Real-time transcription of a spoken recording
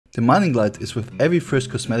The mining light is with every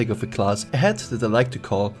first cosmetic of a class a hat that I like to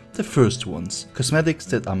call the first ones. Cosmetics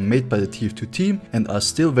that are made by the TF2 team and are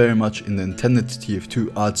still very much in the intended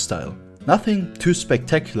TF2 art style. Nothing too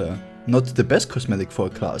spectacular, not the best cosmetic for a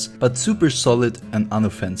class, but super solid and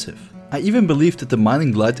unoffensive. I even believe that the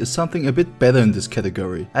mining light is something a bit better in this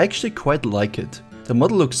category. I actually quite like it. The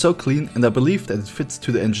model looks so clean and I believe that it fits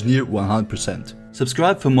to the engineer 100%.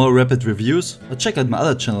 Subscribe for more rapid reviews or check out my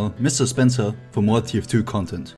other channel, Mr. Spencer, for more TF2 content.